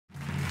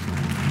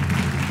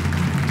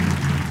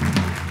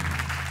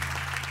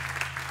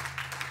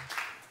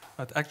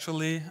but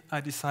actually I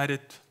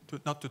decided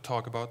not to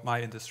talk about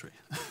my industry.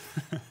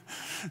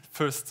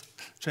 First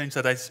change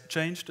that I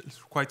changed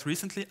quite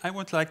recently, I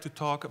would like to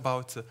talk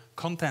about the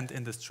content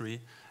industry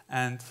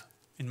and,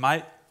 in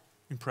my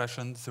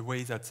impression, the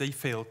way that they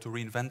failed to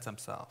reinvent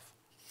themselves.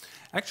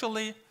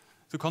 Actually,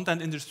 the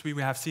content industry,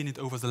 we have seen it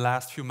over the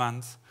last few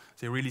months,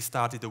 they really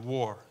started a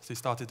war. They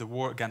started a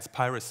war against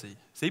piracy.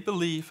 They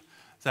believe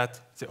that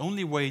the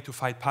only way to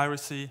fight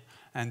piracy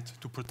and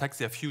to protect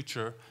their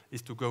future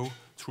is to go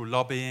through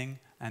lobbying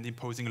and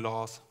imposing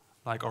laws,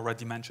 like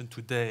already mentioned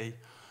today,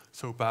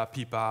 SOPA,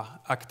 PIPA,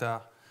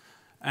 ACTA,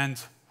 and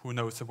who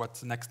knows what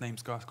the next name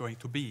is going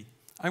to be.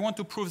 I want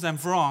to prove them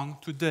wrong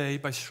today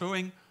by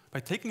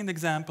taking an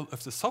example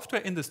of the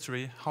software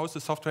industry, how the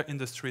software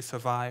industry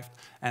survived,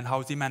 and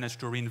how they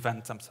managed to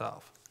reinvent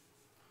themselves.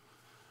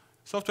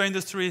 Software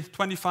industry,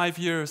 25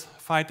 years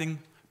fighting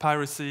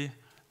piracy,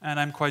 and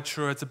I'm quite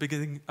sure at the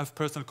beginning of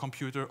personal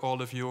computer,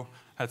 all of you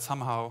had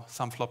somehow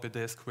some floppy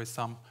disk with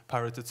some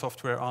pirated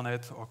software on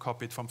it or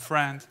copied from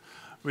friends.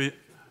 We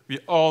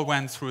all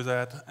went through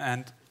that,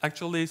 and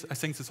actually, I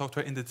think the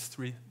software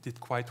industry did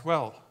quite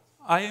well.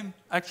 I am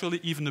actually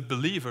even a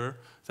believer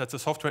that the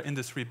software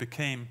industry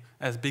became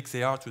as big as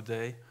they are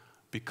today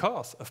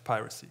because of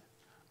piracy.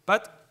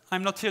 But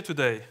I'm not here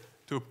today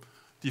to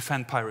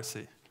defend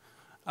piracy.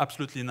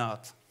 Absolutely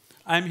not.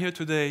 I'm here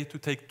today to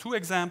take two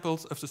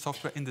examples of the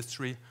software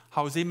industry,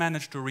 how they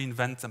managed to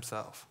reinvent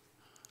themselves.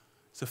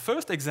 The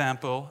first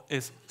example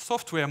is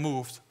software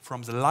moved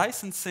from the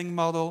licensing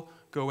model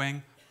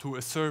going to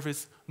a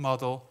service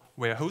model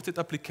where hosted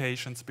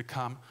applications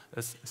become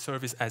a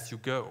service as you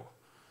go.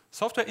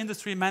 Software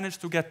industry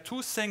managed to get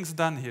two things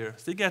done here.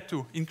 They get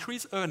to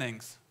increase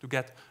earnings, to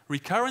get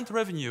recurrent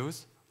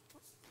revenues,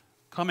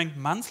 coming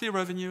monthly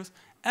revenues,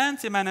 and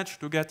they managed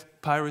to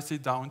get piracy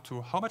down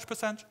to how much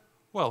percent?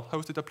 Well,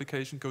 hosted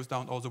application goes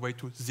down all the way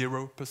to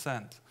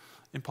 0%.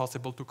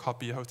 Impossible to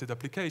copy a hosted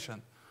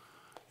application.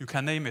 You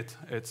can name it.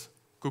 It's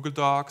Google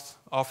Docs,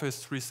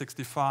 Office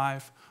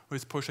 365, who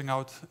is pushing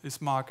out its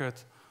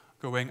market,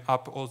 going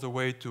up all the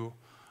way to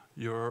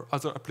your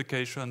other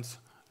applications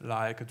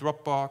like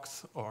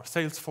Dropbox or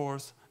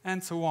Salesforce,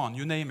 and so on.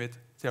 You name it.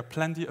 There are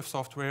plenty of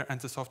software, and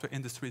the software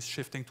industry is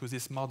shifting to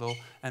this model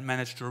and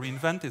managed to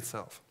reinvent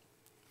itself.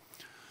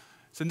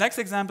 The next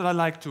example I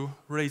like to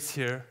raise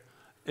here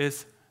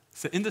is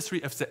the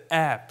industry of the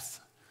apps.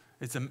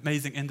 It's an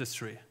amazing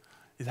industry.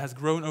 It has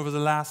grown over the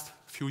last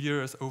few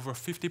years over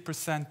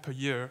 50% per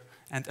year,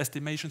 and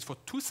estimations for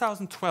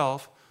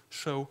 2012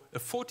 show a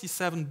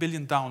 47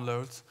 billion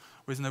downloads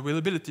with an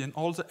availability in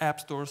all the app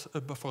stores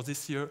for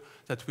this year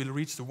that will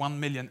reach the 1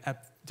 million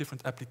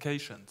different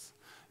applications.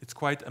 It's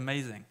quite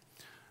amazing.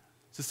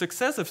 The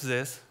success of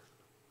this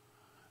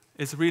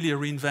is really a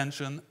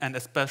reinvention, and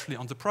especially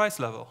on the price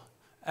level.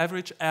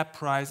 Average app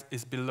price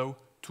is below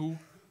 $2.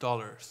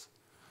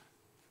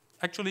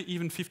 Actually,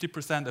 even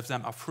 50% of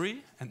them are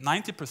free, and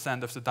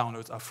 90% of the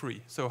downloads are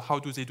free. So how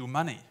do they do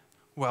money?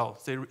 Well,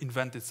 they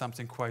invented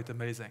something quite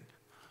amazing.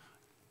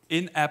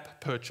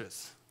 In-app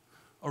purchase.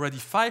 Already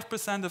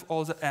 5% of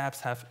all the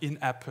apps have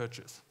in-app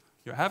purchase.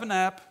 You have an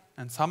app,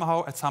 and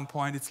somehow, at some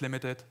point, it's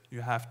limited.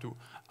 You have to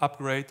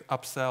upgrade,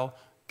 upsell,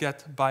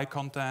 buy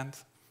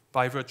content,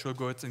 buy virtual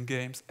goods and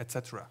games,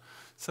 etc.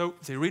 So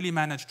they really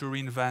managed to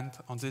reinvent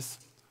on this.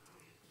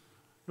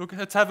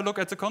 Let's have a look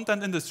at the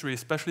content industry,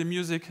 especially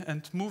music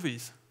and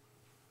movies.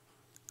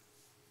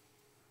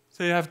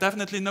 They have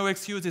definitely no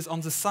excuses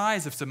on the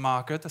size of the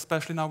market,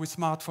 especially now with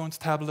smartphones,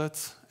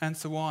 tablets, and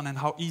so on, and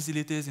how easy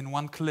it is in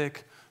one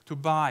click to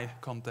buy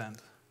content.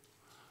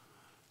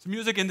 The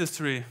music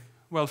industry,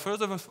 well,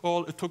 first of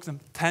all, it took them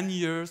 10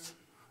 years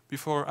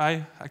before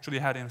I actually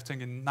had, I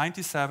think in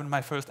 '97,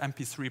 my first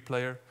MP3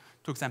 player.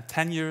 It took them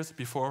 10 years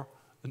before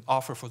an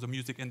offer for the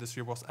music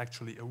industry was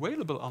actually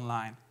available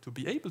online to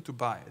be able to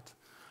buy it.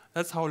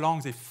 That's how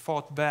long they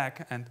fought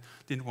back and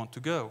didn't want to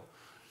go.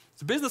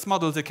 The business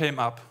model they came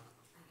up,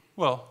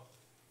 well,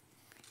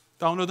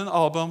 download an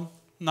album,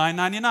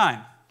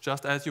 $9.99,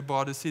 just as you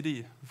bought a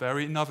CD.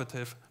 Very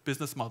innovative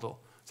business model.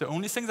 The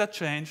only thing that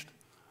changed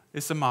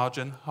is the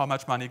margin, how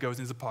much money goes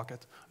in the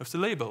pocket of the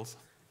labels.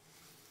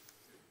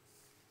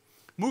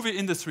 Movie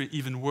industry,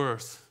 even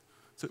worse.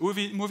 The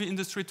movie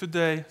industry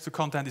today, the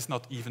content is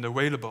not even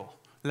available.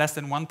 Less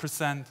than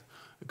 1%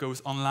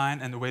 goes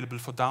online and available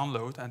for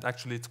download, and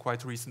actually it's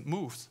quite recent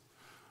moves.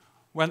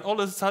 When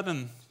all of a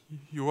sudden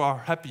you are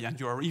happy and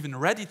you are even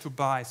ready to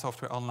buy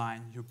software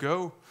online, you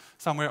go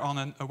somewhere on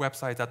a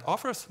website that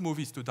offers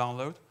movies to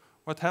download,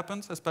 what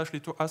happens, especially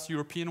to us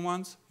European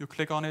ones? You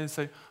click on it and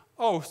say,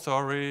 oh,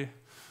 sorry,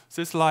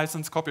 this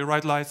license,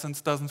 copyright license,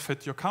 doesn't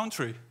fit your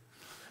country.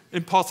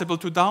 Impossible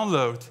to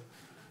download.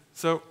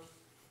 So,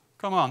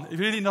 come on, it's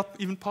really not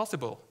even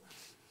possible.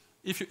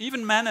 If you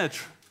even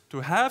manage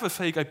to have a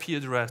fake IP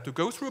address, to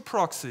go through a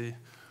proxy,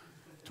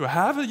 to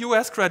have a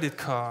US credit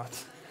card,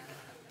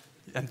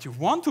 and you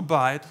want to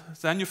buy it,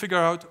 then you figure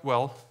out,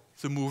 well,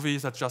 the movie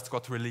that just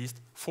got released,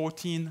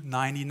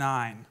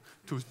 $14.99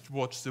 to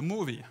watch the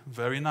movie.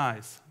 Very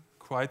nice.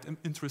 quite an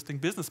interesting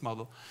business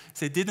model.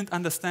 They didn't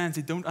understand,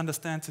 they don't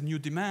understand the new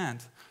demand.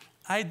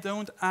 I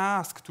don't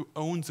ask to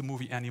own the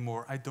movie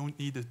anymore. I don't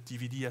need a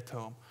DVD at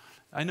home.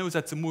 I know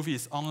that the movie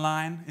is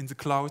online, in the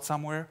cloud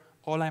somewhere.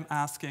 All I'm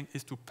asking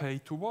is to pay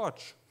to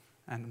watch,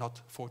 and not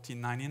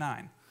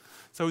 $14.99.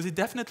 So they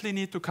definitely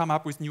need to come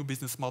up with new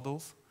business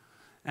models.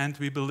 And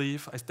we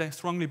believe, I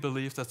strongly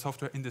believe, that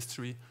software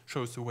industry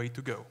shows the way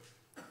to go.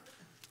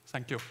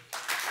 Thank you.